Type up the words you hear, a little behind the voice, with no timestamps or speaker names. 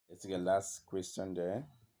Let's take a last question there,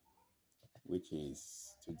 which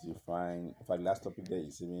is to define. In fact, last topic there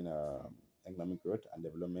is even economic growth and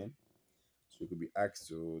development. So you could be asked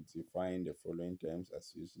to define the following terms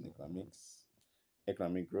as used in economics: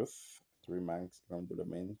 economic growth, 3 marks; economic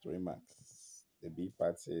development, 3 marks. The B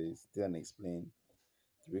part says then explain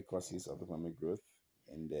three causes of economic growth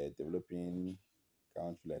in the developing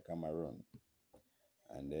country like Cameroon.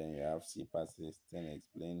 And then you have C part says then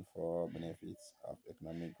explain four benefits of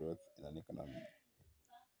economic growth in an economy.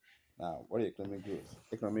 Now, what is economic growth?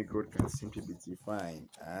 Economic growth can simply be defined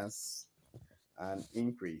as an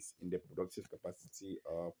increase in the productive capacity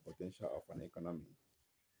or potential of an economy.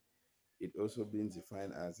 It also being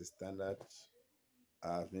defined as a standard,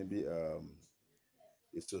 as maybe a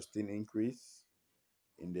sustained increase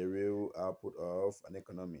in the real output of an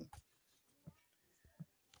economy.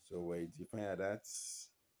 So when you define that,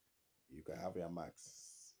 you can have your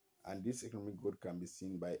marks. And this economic growth can be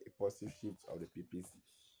seen by a positive shift of the PPC.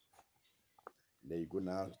 There you go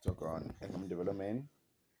now to talk on economic development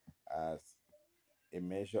as a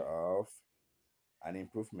measure of an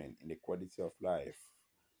improvement in the quality of life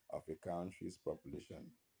of a country's population.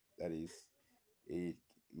 That is, it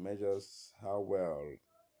measures how well,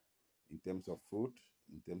 in terms of food,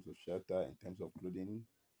 in terms of shelter, in terms of clothing,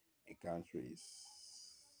 a country is.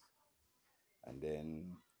 And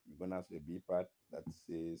then we're going to the B part that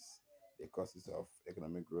says the causes of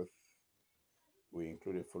economic growth. We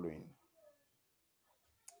include the following.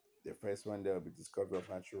 The first one, there will be discovery of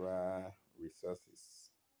natural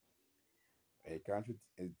resources. A country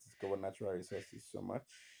discover natural resources so much,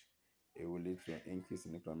 it will lead to an increase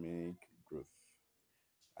in economic growth,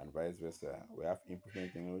 and vice versa. We have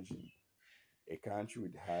improvement in technology. A country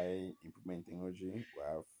with high improvement in technology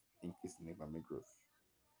will have increase in economic growth.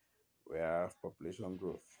 We have population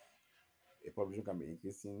growth. A population can be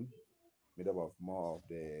increasing, made up of more of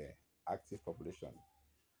the active population.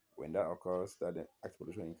 When that occurs, that the active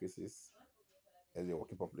population increases as the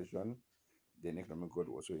working population, then economic growth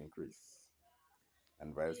will also increase,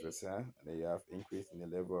 and vice versa. And then you have increase in the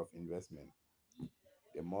level of investment.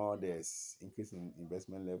 The more there's increase in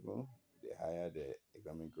investment level, the higher the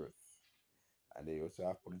economic growth. And they also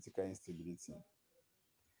have political instability.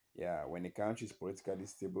 Yeah, when a country is politically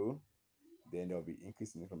stable, then there will be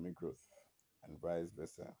increase in economic growth, and vice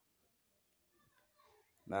versa.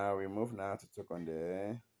 Now we move now to talk on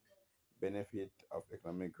the benefit of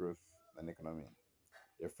economic growth and economy.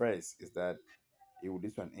 The first is that it will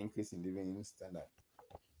lead to an increase in living standard.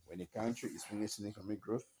 When a country is witnessing economic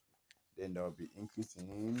growth, then there will be increase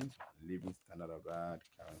in living standard of that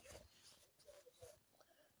country.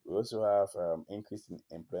 We also have increase in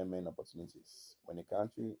employment opportunities. When a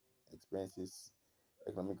country experiences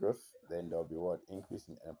economic growth, then there will be what increase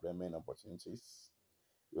in employment opportunities.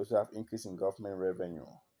 We also have increase in government revenue.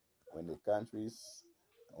 When the countries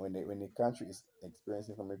when the country is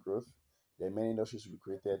experiencing economic growth, then many industries will be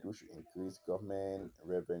created which will increase government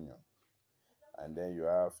revenue. And then you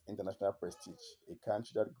have international prestige. A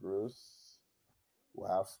country that grows will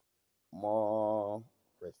have more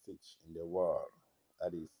prestige in the world.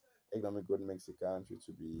 That is, economic growth makes a country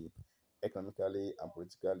to be economically and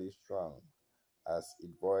politically strong, as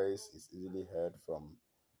its voice is easily heard from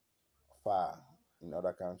far in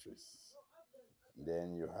other countries.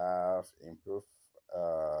 Then you have improved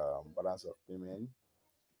balance of payment.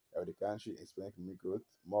 The country experiencing economic growth,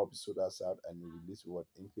 more will be sold outside, and it will lead to what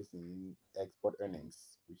increase in export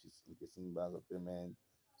earnings, which is increasing balance of payment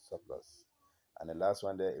surplus. And the last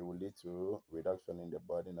one there, it will lead to reduction in the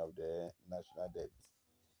burden of the national debt,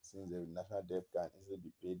 since the national debt can easily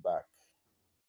be paid back